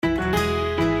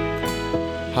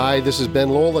Hi, this is Ben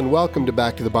Lowell, and welcome to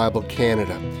Back to the Bible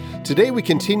Canada. Today we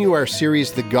continue our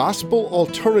series, The Gospel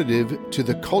Alternative to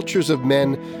the Cultures of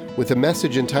Men, with a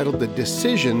message entitled The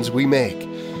Decisions We Make.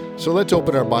 So let's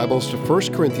open our Bibles to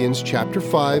 1 Corinthians chapter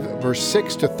 5, verse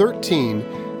 6 to 13,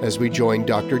 as we join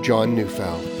Dr. John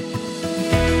Neufeld.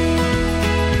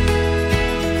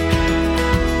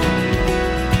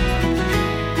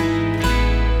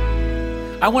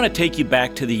 I want to take you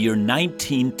back to the year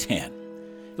 1910.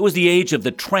 It was the age of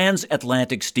the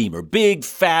transatlantic steamer, big,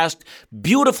 fast,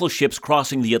 beautiful ships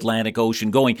crossing the Atlantic Ocean,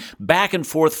 going back and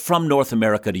forth from North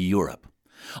America to Europe.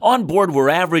 On board were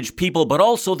average people, but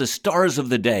also the stars of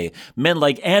the day, men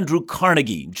like Andrew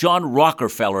Carnegie, John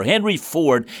Rockefeller, Henry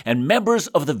Ford, and members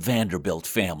of the Vanderbilt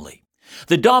family.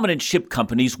 The dominant ship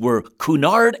companies were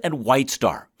Cunard and White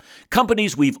Star,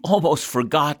 companies we've almost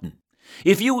forgotten.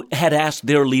 If you had asked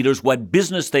their leaders what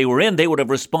business they were in, they would have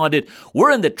responded,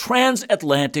 "We're in the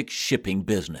transatlantic shipping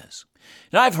business."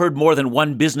 And I've heard more than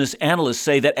one business analyst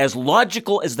say that as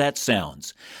logical as that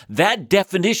sounds, that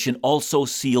definition also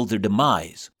sealed their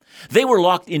demise. They were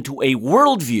locked into a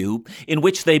worldview in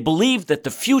which they believed that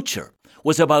the future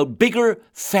was about bigger,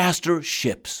 faster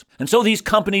ships. And so these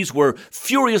companies were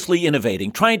furiously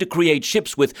innovating, trying to create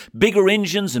ships with bigger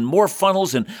engines and more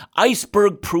funnels and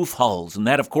iceberg-proof hulls. And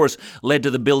that, of course, led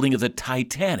to the building of the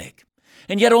Titanic.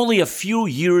 And yet only a few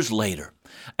years later,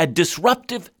 a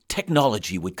disruptive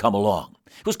technology would come along.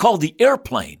 It was called the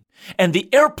airplane. And the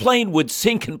airplane would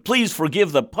sink, and please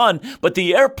forgive the pun, but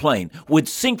the airplane would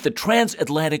sink the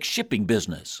transatlantic shipping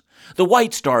business. The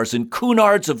White Stars and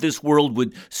Cunards of this world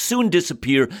would soon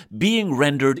disappear, being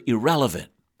rendered irrelevant.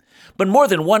 But more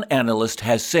than one analyst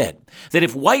has said that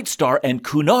if White Star and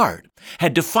Cunard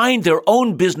had defined their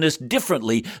own business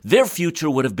differently, their future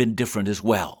would have been different as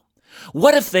well.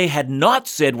 What if they had not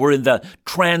said we're in the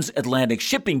transatlantic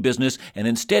shipping business and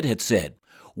instead had said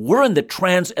we're in the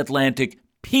transatlantic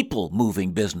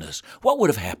people-moving business? What would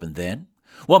have happened then?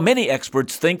 Well, many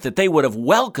experts think that they would have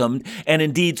welcomed and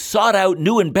indeed sought out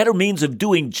new and better means of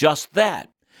doing just that.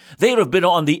 They would have been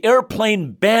on the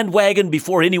airplane bandwagon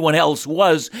before anyone else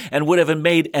was and would have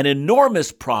made an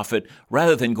enormous profit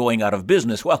rather than going out of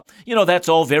business. Well, that's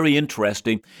all very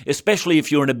interesting, especially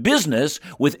if you're in a business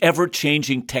with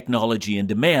ever-changing technology and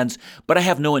demands, but I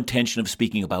have no intention of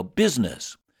speaking about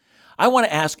business. I want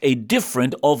to ask a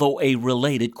different, although a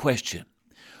related question.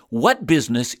 What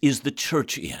business is the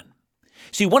church in?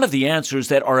 See, one of the answers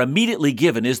that are immediately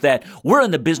given is that we're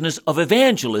in the business of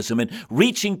evangelism and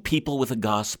reaching people with the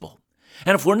gospel.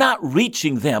 And if we're not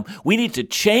reaching them, we need to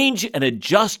change and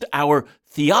adjust our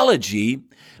theology,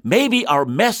 maybe our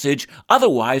message.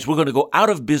 Otherwise, we're going to go out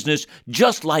of business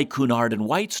just like Cunard and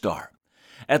White Star.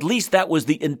 At least that was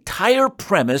the entire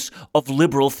premise of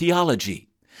liberal theology.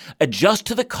 Adjust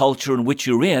to the culture in which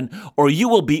you're in, or you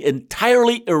will be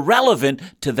entirely irrelevant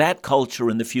to that culture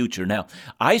in the future. Now,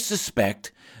 I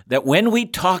suspect that when we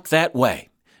talk that way,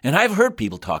 and I've heard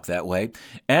people talk that way,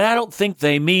 and I don't think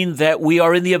they mean that we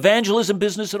are in the evangelism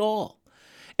business at all.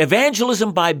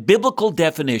 Evangelism, by biblical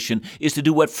definition, is to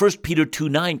do what 1 Peter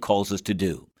 2:9 calls us to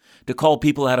do. To call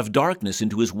people out of darkness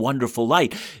into his wonderful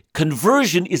light.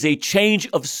 Conversion is a change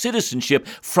of citizenship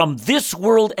from this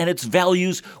world and its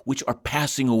values, which are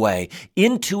passing away,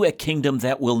 into a kingdom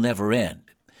that will never end.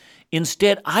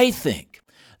 Instead, I think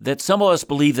that some of us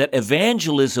believe that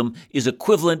evangelism is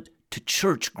equivalent to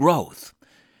church growth.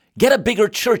 Get a bigger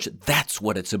church, that's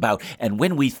what it's about. And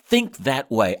when we think that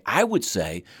way, I would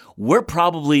say we're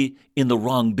probably in the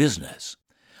wrong business.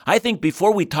 I think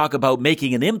before we talk about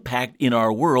making an impact in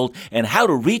our world and how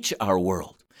to reach our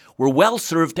world, we're well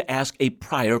served to ask a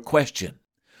prior question.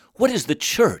 What is the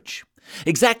church?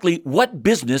 Exactly what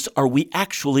business are we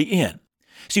actually in?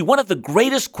 See, one of the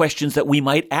greatest questions that we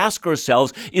might ask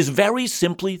ourselves is very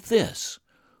simply this: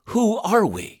 who are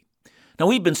we? Now,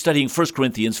 we've been studying 1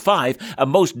 Corinthians 5, a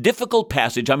most difficult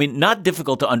passage. Not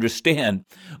difficult to understand,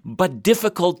 but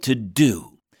difficult to do.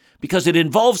 Because it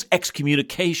involves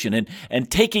excommunication and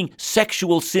taking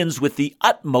sexual sins with the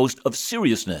utmost of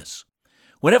seriousness.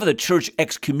 Whenever the church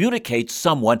excommunicates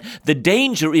someone, the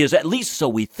danger is, at least so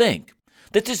we think,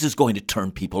 that this is going to turn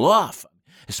people off,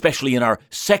 especially in our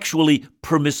sexually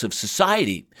permissive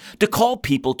society. To call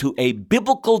people to a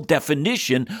biblical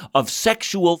definition of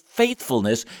sexual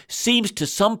faithfulness seems to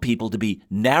some people to be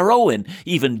narrow and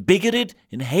even bigoted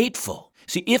and hateful.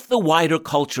 See, if the wider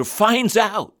culture finds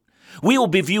out, we will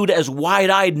be viewed as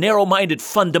wide-eyed, narrow-minded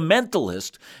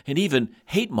fundamentalists and even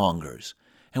hate-mongers.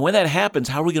 And when that happens,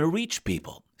 how are we going to reach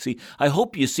people? See, I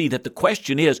hope you see that the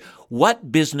question is,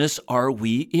 what business are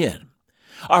we in?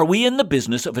 Are we in the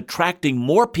business of attracting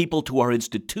more people to our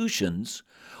institutions,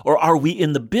 Or are we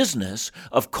in the business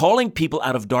of calling people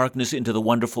out of darkness into the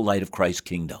wonderful light of Christ's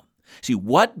kingdom? See,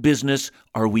 what business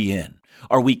are we in?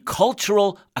 Are we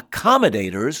cultural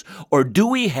accommodators, or do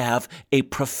we have a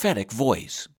prophetic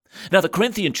voice? Now, the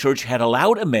Corinthian church had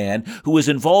allowed a man who was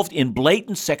involved in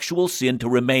blatant sexual sin to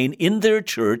remain in their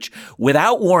church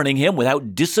without warning him,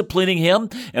 without disciplining him,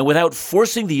 and without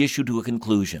forcing the issue to a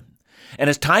conclusion. And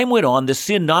as time went on, the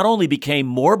sin not only became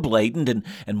more blatant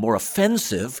and more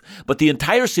offensive, but the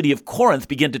entire city of Corinth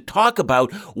began to talk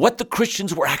about what the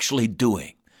Christians were actually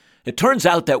doing. It turns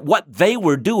out that what they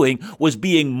were doing was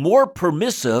being more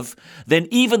permissive than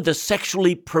even the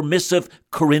sexually permissive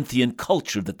Corinthian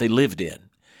culture that they lived in.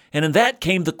 And in that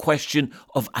came the question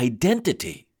of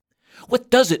identity. What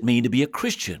does it mean to be a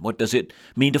Christian? What does it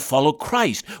mean to follow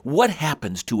Christ? What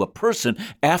happens to a person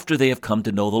after they have come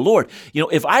to know the Lord? You know,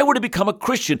 if I were to become a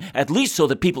Christian, at least so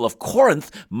that people of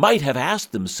Corinth might have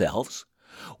asked themselves,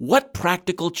 what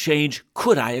practical change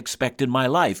could I expect in my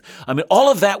life? I mean,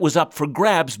 all of that was up for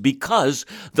grabs because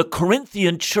the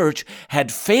Corinthian church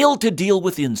had failed to deal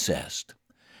with incest.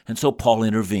 And so Paul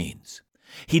intervenes.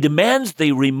 He demands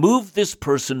they remove this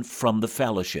person from the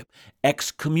fellowship.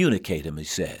 Excommunicate him, he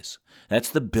says. That's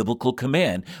the biblical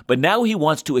command. But now he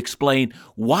wants to explain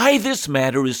why this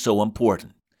matter is so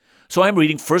important. So I'm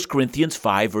reading 1 Corinthians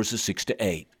 5, verses 6 to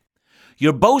 8.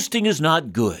 Your boasting is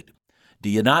not good. Do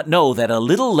you not know that a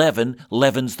little leaven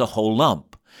leavens the whole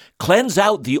lump? Cleanse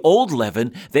out the old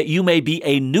leaven, that you may be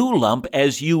a new lump,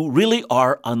 as you really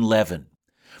are unleavened.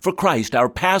 For Christ, our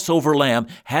Passover lamb,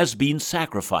 has been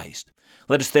sacrificed.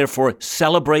 Let us therefore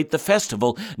celebrate the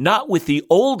festival, not with the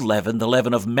old leaven, the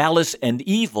leaven of malice and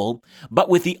evil, but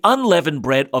with the unleavened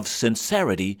bread of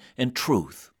sincerity and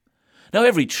truth. Now,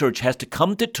 every church has to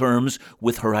come to terms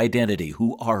with her identity.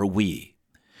 Who are we?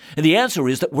 And the answer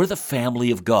is that we're the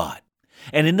family of God.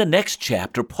 And in the next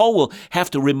chapter, Paul will have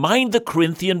to remind the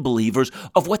Corinthian believers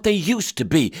of what they used to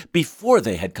be before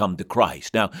they had come to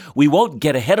Christ. Now, we won't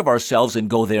get ahead of ourselves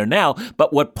and go there now,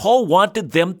 but what Paul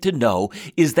wanted them to know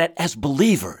is that as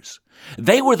believers,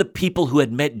 they were the people who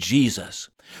had met Jesus,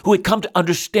 who had come to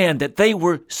understand that they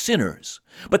were sinners,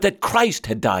 but that Christ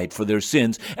had died for their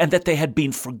sins and that they had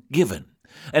been forgiven.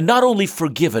 And not only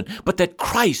forgiven, but that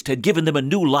Christ had given them a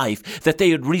new life, that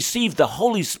they had received the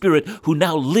Holy Spirit who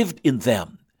now lived in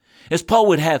them. As Paul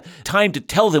would have time to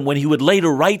tell them when he would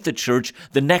later write the church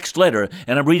the next letter,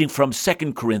 and I'm reading from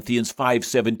 2 Corinthians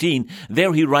 5:17,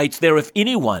 there he writes, there if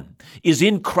anyone is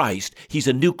in Christ, he's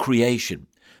a new creation.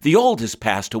 The old has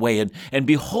passed away, and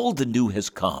behold, the new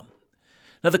has come.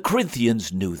 Now the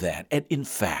Corinthians knew that, and in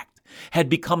fact, had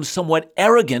become somewhat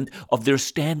arrogant of their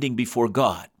standing before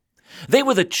God. They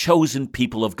were the chosen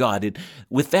people of God, and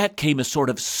with that came a sort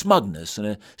of smugness and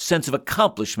a sense of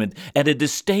accomplishment and a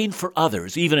disdain for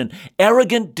others, even an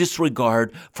arrogant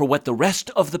disregard for what the rest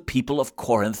of the people of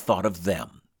Corinth thought of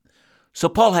them. So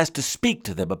Paul has to speak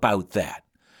to them about that.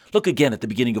 Look again at the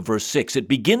beginning of verse 6. It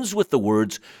begins with the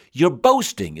words, your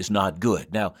boasting is not good.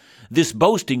 Now, this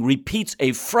boasting repeats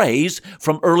a phrase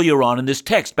from earlier on in this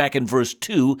text, back in verse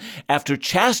 2, after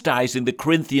chastising the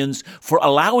Corinthians for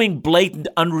allowing blatant,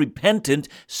 unrepentant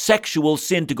sexual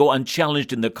sin to go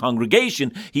unchallenged in the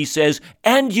congregation. He says,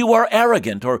 and you are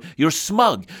arrogant, or you're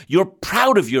smug. You're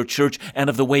proud of your church and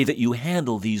of the way that you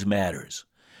handle these matters.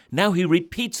 Now he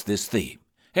repeats this theme,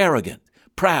 arrogant,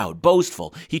 proud,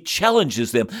 boastful. He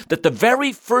challenges them that the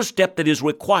very first step that is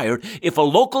required if a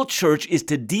local church is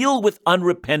to deal with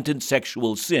unrepentant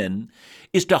sexual sin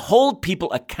is to hold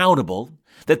people accountable,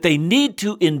 that they need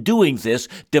to, in doing this,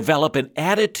 develop an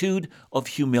attitude of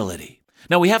humility.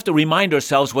 Now, we have to remind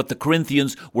ourselves what the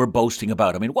Corinthians were boasting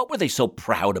about. I mean, what were they so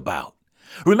proud about?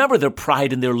 Remember their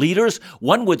pride in their leaders?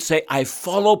 One would say, I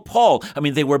follow Paul. I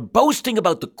mean, they were boasting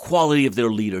about the quality of their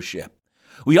leadership.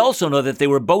 We also know that they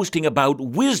were boasting about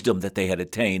wisdom that they had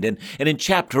attained. And in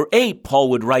chapter 8, Paul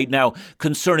would write, now,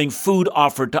 concerning food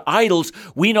offered to idols,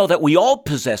 we know that we all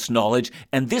possess knowledge,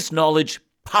 and this knowledge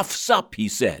puffs up, he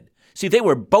said. See, they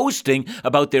were boasting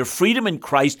about their freedom in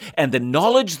Christ and the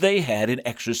knowledge they had in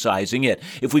exercising it.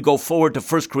 If we go forward to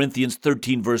 1 Corinthians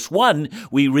 13, verse 1,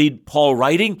 we read Paul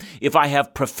writing, if I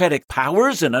have prophetic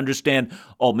powers and understand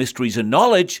all mysteries and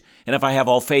knowledge, and if I have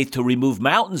all faith to remove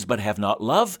mountains but have not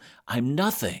love, I'm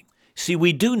nothing. See,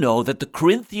 we do know that the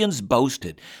Corinthians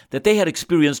boasted that they had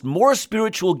experienced more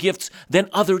spiritual gifts than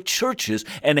other churches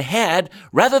and had,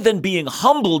 rather than being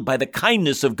humbled by the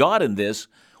kindness of God in this,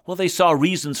 well, they saw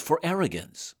reasons for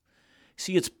arrogance.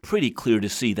 See, it's pretty clear to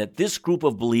see that this group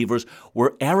of believers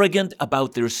were arrogant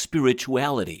about their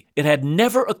spirituality. It had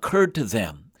never occurred to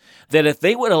them that if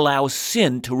they would allow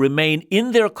sin to remain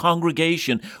in their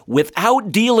congregation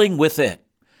without dealing with it,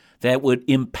 that would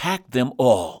impact them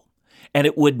all, and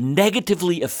it would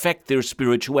negatively affect their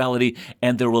spirituality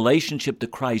and their relationship to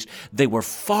Christ. They were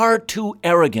far too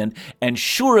arrogant and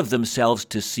sure of themselves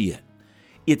to see it.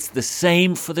 It's the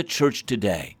same for the church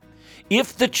today.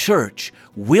 If the church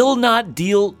will not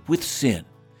deal with sin,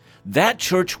 that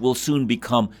church will soon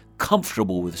become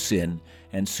comfortable with sin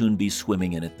and soon be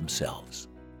swimming in it themselves.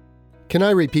 Can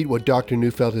I repeat what Dr.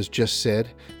 Neufeld has just said?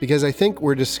 Because I think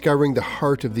we're discovering the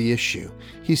heart of the issue.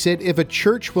 He said, if a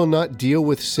church will not deal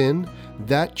with sin,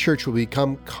 that church will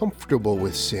become comfortable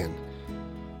with sin.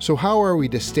 So how are we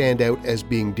to stand out as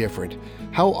being different?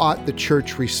 How ought the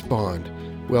church respond?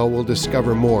 Well, we'll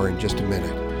discover more in just a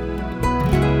minute.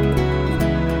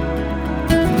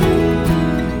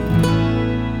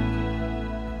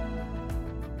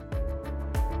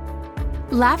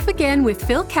 Laugh Again with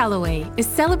Phil Callaway is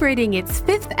celebrating its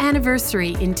 5th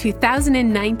anniversary in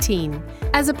 2019.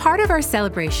 As a part of our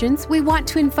celebrations, we want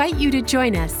to invite you to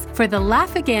join us for the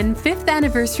Laugh Again 5th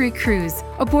Anniversary Cruise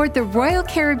aboard the Royal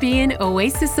Caribbean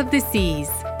Oasis of the Seas.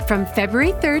 From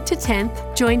February 3rd to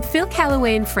 10th, join Phil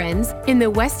Callaway and friends in the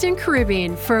Western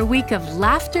Caribbean for a week of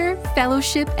laughter,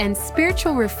 fellowship, and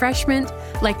spiritual refreshment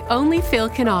like only Phil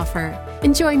can offer.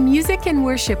 Enjoy music and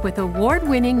worship with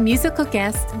award-winning musical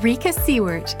guest Rika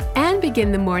Seward, and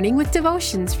begin the morning with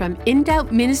devotions from In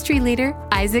Doubt ministry leader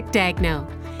Isaac Dagno.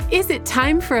 Is it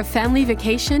time for a family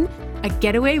vacation, a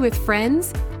getaway with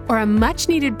friends, or a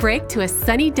much-needed break to a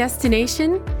sunny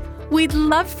destination? We'd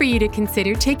love for you to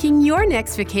consider taking your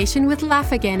next vacation with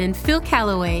Laugh Again and Phil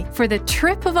Callaway for the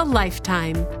trip of a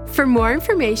lifetime. For more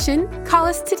information, call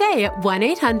us today at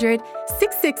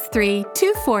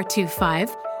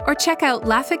 1-800-663-2425 or check out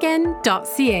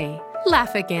laughagain.ca.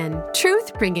 Laugh Again,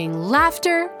 truth bringing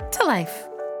laughter to life.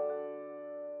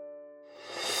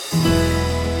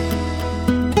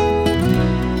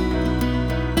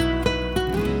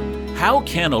 How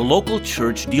can a local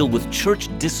church deal with church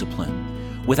discipline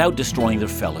without destroying their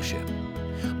fellowship?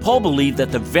 Paul believed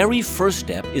that the very first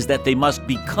step is that they must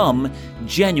become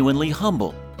genuinely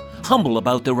humble. Humble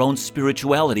about their own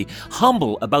spirituality,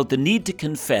 humble about the need to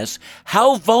confess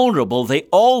how vulnerable they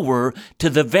all were to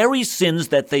the very sins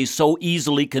that they so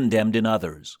easily condemned in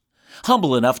others.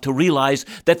 Humble enough to realize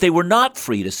that they were not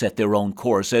free to set their own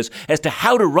course as to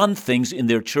how to run things in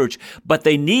their church, but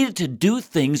they needed to do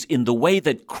things in the way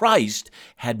that Christ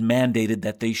had mandated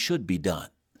that they should be done.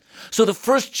 So the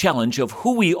first challenge of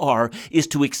who we are is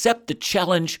to accept the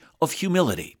challenge of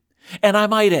humility. And I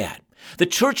might add, the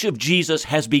Church of Jesus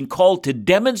has been called to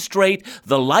demonstrate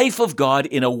the life of God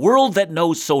in a world that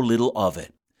knows so little of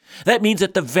it. That means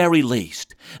at the very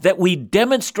least that we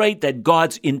demonstrate that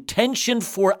God's intention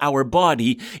for our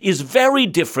body is very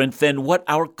different than what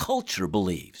our culture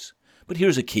believes. But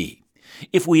here's a key.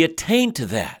 If we attain to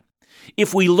that,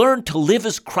 if we learn to live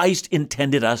as Christ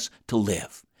intended us to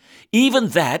live, even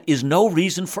that is no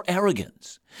reason for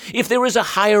arrogance. If there is a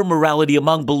higher morality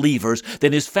among believers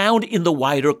than is found in the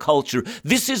wider culture,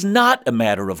 this is not a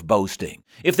matter of boasting.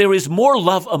 If there is more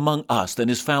love among us than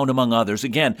is found among others,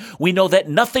 again, we know that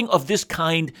nothing of this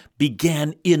kind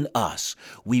began in us.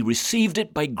 We received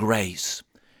it by grace.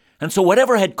 And so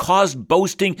whatever had caused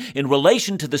boasting in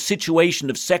relation to the situation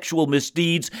of sexual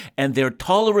misdeeds and their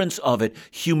tolerance of it,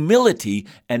 humility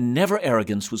and never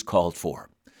arrogance was called for.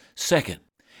 Second,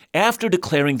 after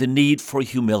declaring the need for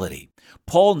humility,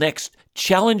 Paul next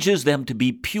challenges them to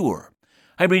be pure.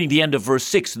 I'm reading the end of verse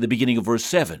 6 and the beginning of verse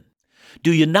 7.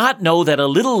 Do you not know that a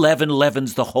little leaven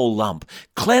leavens the whole lump?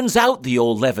 Cleanse out the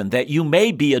old leaven, that you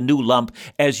may be a new lump,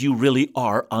 as you really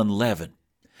are unleavened.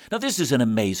 Now, this is an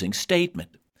amazing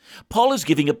statement. Paul is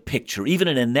giving a picture, even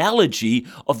an analogy,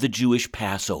 of the Jewish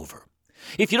Passover.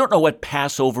 If you don't know what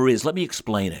Passover is, let me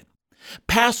explain it.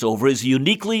 Passover is a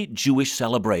uniquely Jewish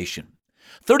celebration.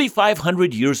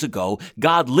 3,500 years ago,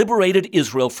 God liberated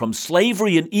Israel from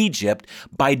slavery in Egypt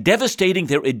by devastating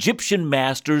their Egyptian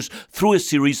masters through a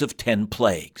series of 10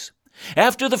 plagues.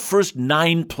 After the first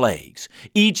 9 plagues,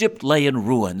 Egypt lay in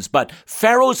ruins, but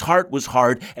Pharaoh's heart was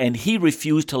hard and he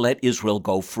refused to let Israel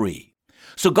go free.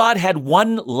 So God had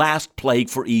one last plague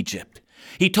for Egypt.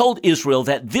 He told Israel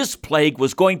that this plague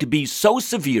was going to be so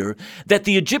severe that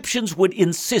the Egyptians would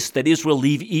insist that Israel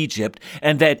leave Egypt,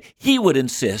 and that he would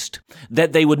insist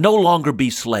that they would no longer be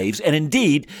slaves. And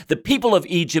indeed, the people of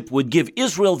Egypt would give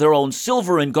Israel their own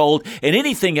silver and gold and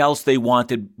anything else they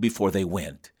wanted before they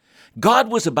went.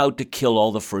 God was about to kill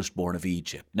all the firstborn of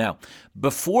Egypt. Now,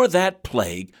 before that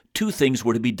plague, 2 things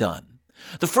were to be done.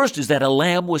 The first is that a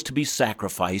lamb was to be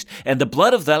sacrificed, and the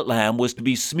blood of that lamb was to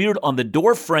be smeared on the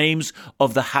door frames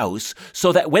of the house,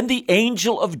 so that when the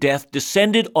angel of death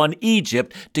descended on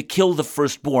Egypt to kill the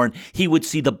firstborn, he would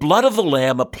see the blood of the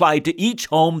lamb applied to each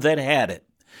home that had it.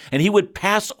 And he would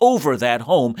pass over that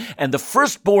home, and the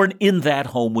firstborn in that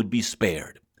home would be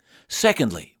spared.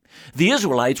 Secondly, the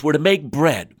Israelites were to make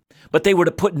bread, but they were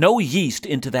to put no yeast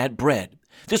into that bread.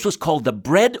 This was called the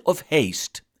bread of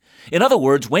haste. In other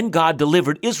words, when God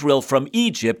delivered Israel from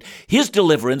Egypt, his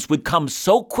deliverance would come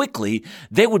so quickly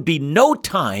there would be no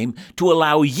time to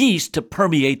allow yeast to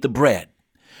permeate the bread.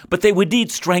 But they would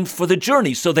need strength for the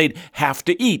journey, so they'd have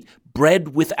to eat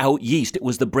bread without yeast. It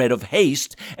was the bread of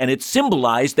haste, and it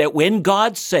symbolized that when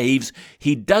God saves,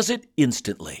 he does it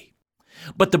instantly.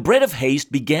 But the bread of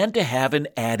haste began to have an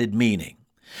added meaning.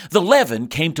 The leaven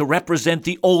came to represent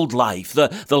the old life,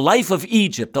 the life of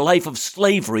Egypt, the life of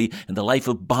slavery, and the life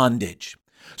of bondage.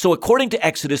 So according to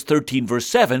Exodus 13, verse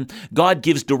 7, God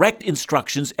gives direct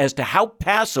instructions as to how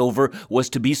Passover was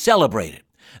to be celebrated.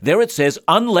 There it says,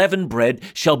 unleavened bread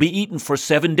shall be eaten for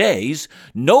 7 days.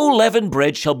 No leavened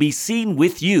bread shall be seen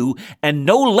with you, and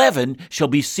no leaven shall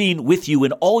be seen with you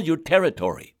in all your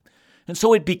territory. And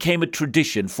so it became a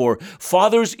tradition for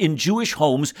fathers in Jewish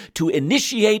homes to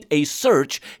initiate a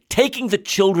search, taking the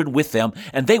children with them,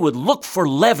 and they would look for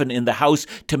leaven in the house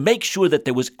to make sure that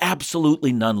there was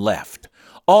absolutely none left.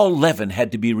 All leaven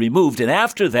had to be removed, and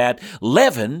after that,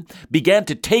 leaven began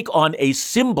to take on a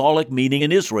symbolic meaning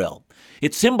in Israel.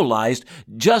 It symbolized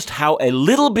just how a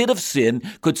little bit of sin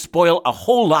could spoil a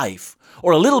whole life,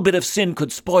 or a little bit of sin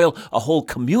could spoil a whole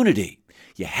community.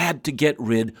 You had to get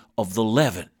rid of the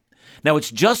leaven. Now,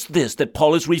 it's just this that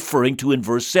Paul is referring to in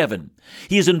verse 7.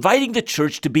 He is inviting the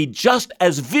church to be just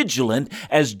as vigilant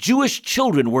as Jewish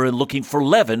children were in looking for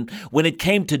leaven when it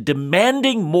came to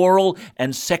demanding moral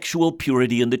and sexual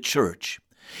purity in the church.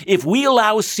 If we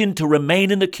allow sin to remain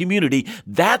in the community,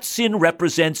 that sin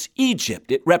represents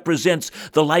Egypt. It represents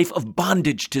the life of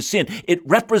bondage to sin. It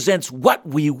represents what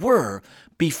we were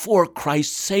before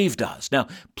Christ saved us. Now,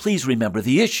 please remember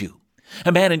the issue.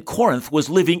 A man in Corinth was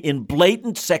living in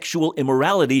blatant sexual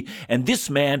immorality, and this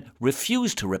man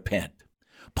refused to repent.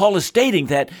 Paul is stating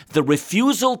that the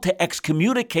refusal to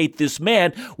excommunicate this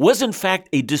man was in fact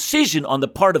a decision on the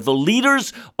part of the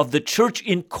leaders of the church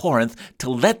in Corinth to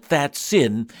let that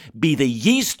sin be the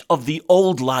yeast of the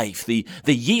old life, the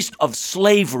yeast of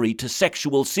slavery to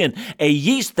sexual sin, a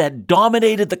yeast that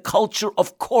dominated the culture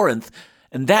of Corinth,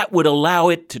 and that would allow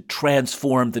it to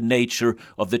transform the nature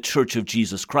of the Church of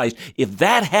Jesus Christ. If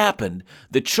that happened,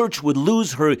 the church would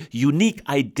lose her unique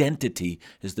identity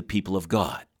as the people of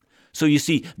God. So you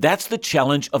see, that's the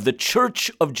challenge of the Church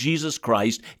of Jesus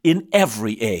Christ in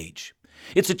every age.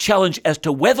 It's a challenge as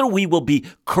to whether we will be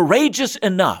courageous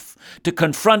enough to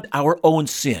confront our own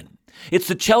sin. It's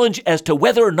the challenge as to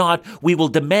whether or not we will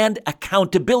demand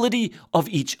accountability of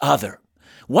each other.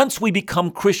 Once we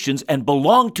become Christians and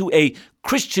belong to a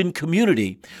Christian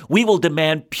community, we will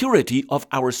demand purity of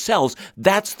ourselves.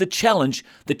 That's the challenge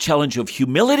of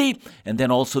humility, and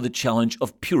then also the challenge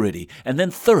of purity. And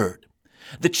then third,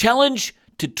 the challenge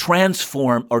to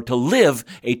transform or to live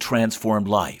a transformed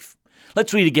life.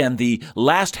 Let's read again the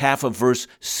last half of verse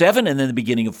 7 and then the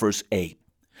beginning of verse 8.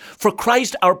 For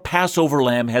Christ, our Passover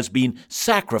lamb, has been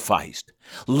sacrificed.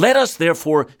 Let us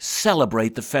therefore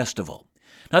celebrate the festival.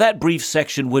 Now, that brief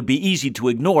section would be easy to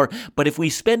ignore, but if we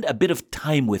spend a bit of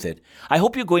time with it, I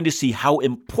hope you're going to see how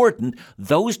important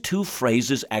those two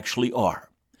phrases actually are.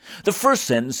 The first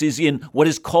sentence is in what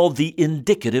is called the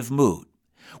indicative mood.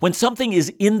 When something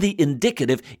is in the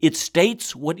indicative, it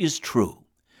states what is true.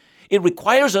 It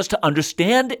requires us to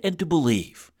understand and to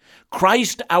believe.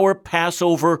 Christ, our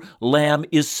Passover lamb,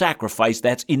 is sacrificed.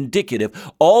 That's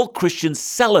indicative. All Christians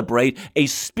celebrate a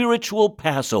spiritual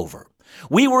Passover.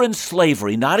 We were in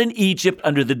slavery, not in Egypt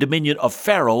under the dominion of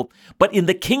Pharaoh, but in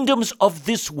the kingdoms of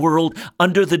this world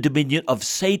under the dominion of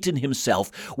Satan himself.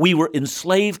 We were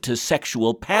enslaved to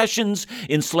sexual passions,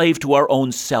 enslaved to our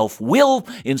own self-will,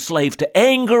 enslaved to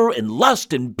anger and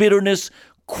lust and bitterness,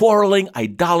 quarreling,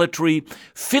 idolatry,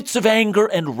 fits of anger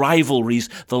and rivalries.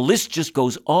 The list just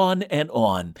goes on and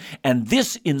on. And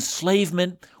this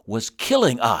enslavement was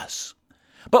killing us.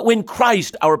 But when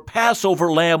Christ, our Passover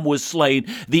lamb, was slain,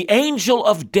 the angel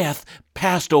of death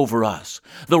passed over us.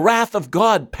 The wrath of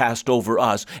God passed over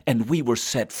us, and we were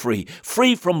set free.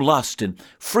 Free from lust and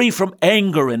free from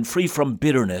anger and free from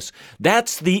bitterness.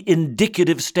 That's the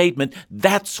indicative statement.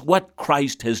 That's what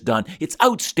Christ has done. It's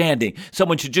outstanding.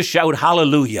 Someone should just shout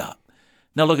hallelujah.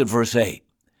 Now look at verse 8.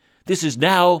 This is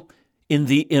now in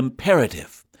the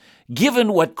imperative.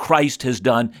 Given what Christ has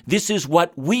done, this is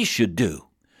what we should do.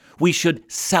 We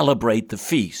should celebrate the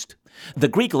feast. The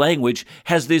Greek language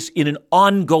has this in an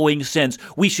ongoing sense.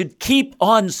 We should keep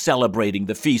on celebrating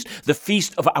the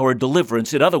feast of our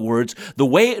deliverance. In other words, the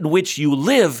way in which you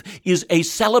live is a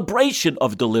celebration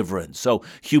of deliverance. So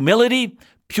humility,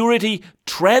 purity,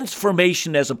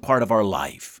 transformation as a part of our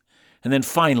life. And then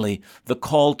finally, the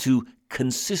call to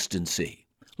consistency.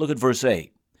 Look at verse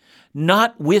 8.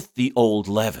 Not with the old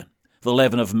leaven, the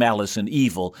leaven of malice and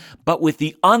evil, but with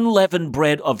the unleavened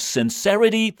bread of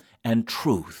sincerity and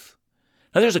truth.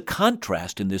 Now, there's a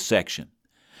contrast in this section.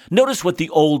 Notice what the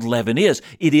old leaven is.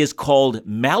 It is called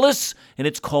malice and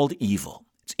it's called evil.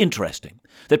 It's interesting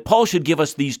that Paul should give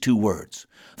us these two words.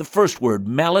 The first word,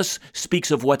 malice,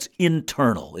 speaks of what's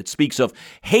internal. It speaks of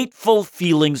hateful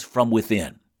feelings from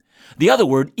within. The other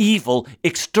word, evil,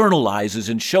 externalizes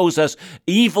and shows us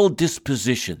evil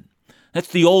disposition. That's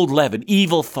the old leaven,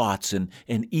 evil thoughts and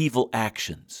evil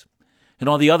actions. And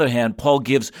on the other hand, Paul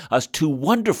gives us two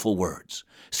wonderful words,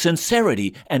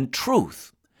 sincerity and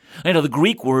truth. The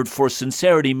Greek word for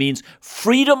sincerity means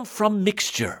freedom from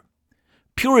mixture.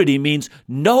 Purity means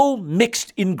no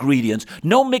mixed ingredients,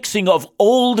 no mixing of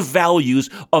old values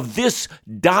of this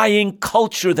dying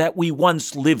culture that we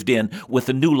once lived in with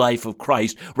the new life of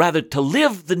Christ, rather to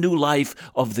live the new life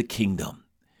of the kingdom.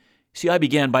 See, I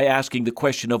began by asking the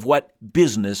question of what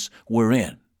business we're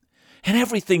in. And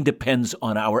everything depends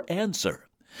on our answer.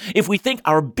 If we think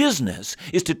our business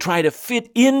is to try to fit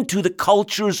into the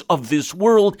cultures of this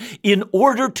world in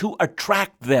order to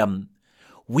attract them,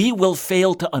 we will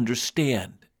fail to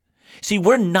understand. See,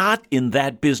 we're not in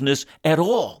that business at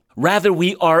all. Rather,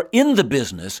 we are in the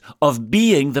business of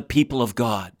being the people of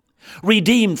God,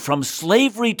 redeemed from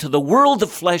slavery to the world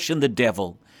of flesh and the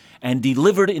devil, and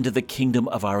delivered into the kingdom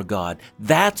of our God.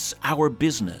 That's our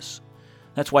business.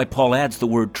 That's why Paul adds the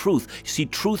word truth. See,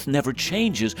 truth never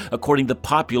changes according to the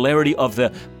popularity of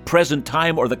the present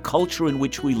time or the culture in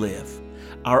which we live.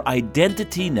 Our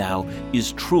identity now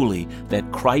is truly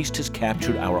that Christ has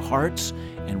captured our hearts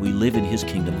and we live in His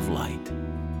kingdom of light.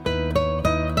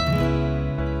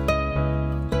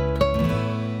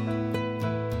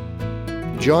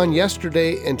 John,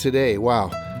 yesterday and today, wow,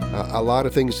 a lot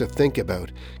of things to think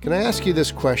about. Can I ask you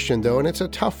this question, though, and it's a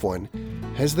tough one.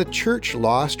 Has the church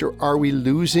lost, or are we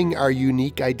losing our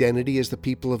unique identity as the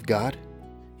people of God?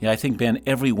 Yeah, I think, Ben,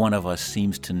 every one of us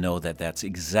seems to know that that's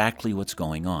exactly what's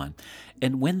going on.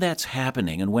 And when that's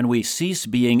happening, and when we cease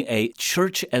being a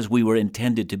church as we were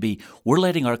intended to be, we're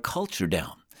letting our culture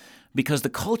down. Because the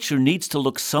culture needs to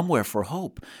look somewhere for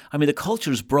hope. The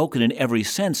culture's broken in every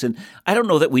sense, and I don't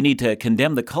know that we need to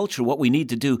condemn the culture. What we need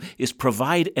to do is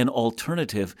provide an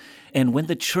alternative. And when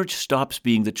the church stops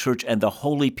being the church and the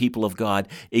holy people of God,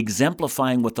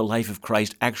 exemplifying what the life of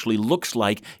Christ actually looks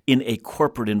like in a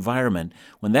corporate environment,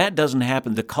 when that doesn't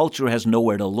happen, the culture has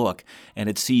nowhere to look, and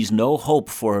it sees no hope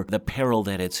for the peril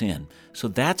that it's in. So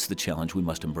that's the challenge we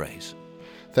must embrace.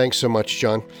 Thanks so much,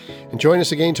 John. And join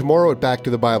us again tomorrow at Back to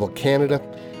the Bible Canada,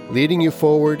 leading you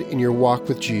forward in your walk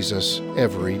with Jesus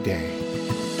every day.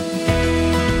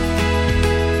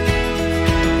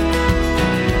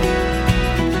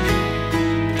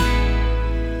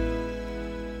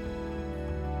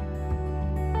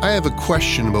 I have a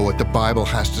question about what the Bible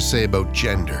has to say about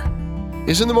gender.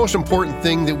 Isn't the most important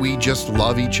thing that we just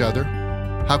love each other?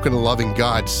 How can a loving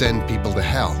God send people to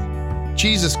hell?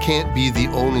 Jesus can't be the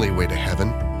only way to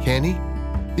heaven, can He?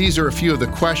 These are a few of the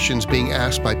questions being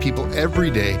asked by people every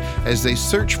day as they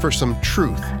search for some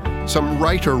truth, some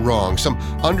right or wrong, some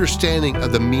understanding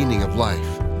of the meaning of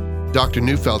life. Dr.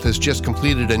 Neufeld has just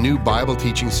completed a new Bible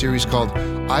teaching series called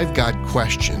I've Got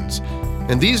Questions,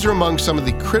 and these are among some of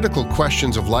the critical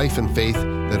questions of life and faith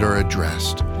that are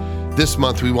addressed. This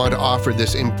month, we want to offer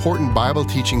this important Bible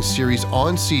teaching series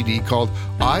on CD called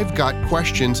I've Got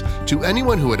Questions to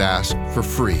anyone who would ask for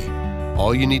free.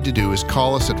 All you need to do is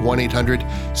call us at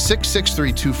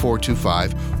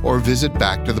 1-800-663-2425 or visit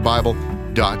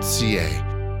backtothebible.ca.